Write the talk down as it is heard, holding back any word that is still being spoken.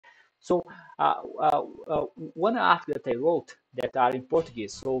So one article that I wrote that are in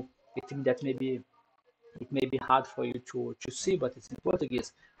Portuguese, so it means that it may be hard for you to see, but it's in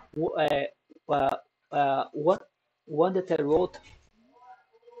Portuguese. One that I wrote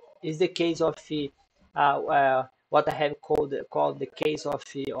is the case of what I have called the case of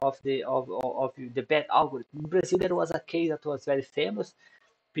the bad algorithm. In Brazil, there was a case that was very famous.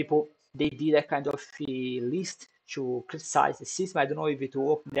 People, they did a kind of list to criticize the system. I don't know if it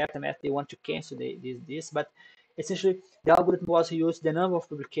worked in the they want to cancel this, but essentially the algorithm was used the number of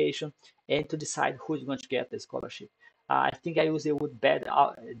publication and to decide who is going to get the scholarship. I think I used the word bad.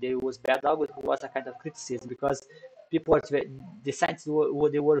 There was bad algorithm was a kind of criticism because people were the scientists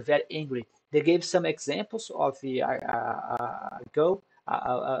they were very angry. They gave some examples of a girl,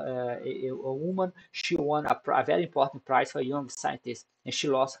 a woman. She won a very important prize for a young scientist, and she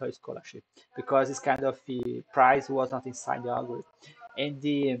lost her scholarship because this kind of prize was not inside the algorithm. And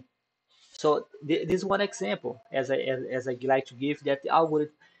this is one example, as I like to give, that the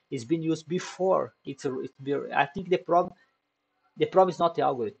algorithm is being used before I think the problem is not the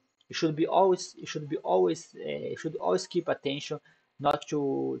algorithm. You should always keep attention not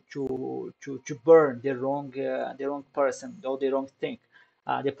to burn the wrong person or the wrong thing.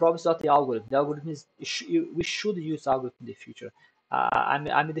 The problem is not the algorithm. The algorithm is we should use algorithm in the future. I'm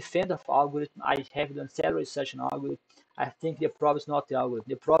a defender of algorithm. I have done several research on algorithm. I think the problem is not the algorithm.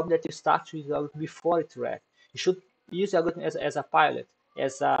 The problem is that you start to use the algorithm before it's ready. You should use the algorithm as a pilot,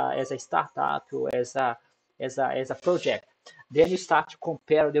 as a startup, or as a project. Then you start to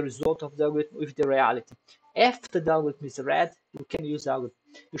compare the result of the algorithm with the reality. After the algorithm is read, you can use the algorithm.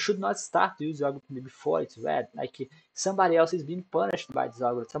 You should not start to use the algorithm before it's read. Like somebody else is being punished by this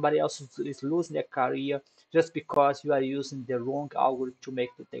algorithm. Somebody else is losing their career just because you are using the wrong algorithm to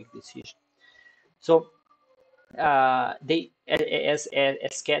take decision. So they, as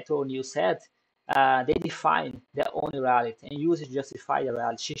Cato O'Neill said, they define their own reality and use it to justify the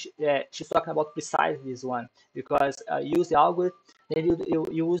reality. She's talking about precisely this one because use the algorithm, then you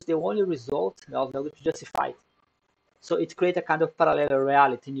use the only result of the algorithm to justify it. So it creates a kind of parallel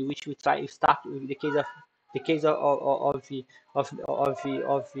reality in which we start with the case of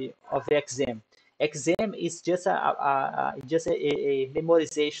the exam. Exam is just a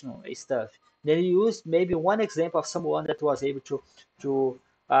memorization stuff. Then you use maybe one example of someone that was able to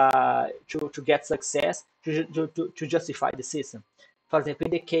get success to justify the system. For example,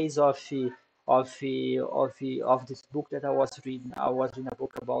 in the case of this book that I was reading a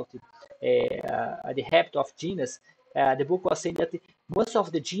book about the habit of genius. The book was saying that most of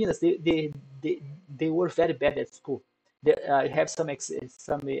the genius they were very bad at school. They have some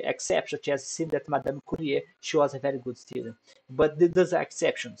exceptions, such as see that Madame Curie, she was a very good student. But those are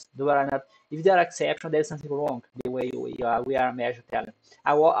exceptions. They are not. If there are exceptions, there is something wrong the way we are measuring talent.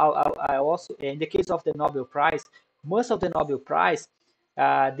 I also, in the case of the Nobel Prize, most of the Nobel Prize,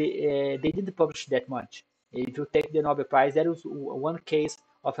 they didn't publish that much. If you take the Nobel Prize, there was one case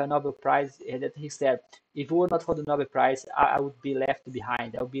of a Nobel Prize that he said, if it were not for the Nobel Prize, I would be left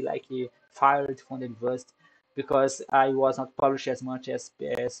behind. I would be like fired from the university because I was not published as much as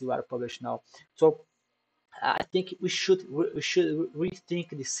you are published now. So I think we should rethink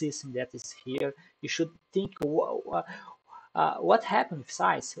the system that is here. You should think what happened with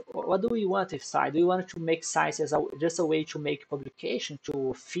science? What do we want with science? Do we want to make science as just a way to make publication,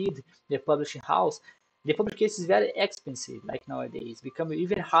 to feed the publishing house? The publication is very expensive, like nowadays. It's becoming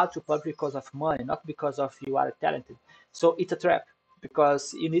even hard to publish because of money, not because of you are talented. So it's a trap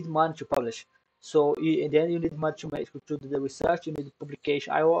because you need money to publish. So and then you need money to do the research. You need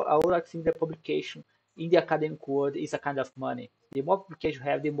publication. I would think that publication in the academic world is a kind of money. The more publication you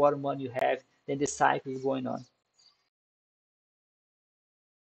have, the more money you have. Then the cycle is going on.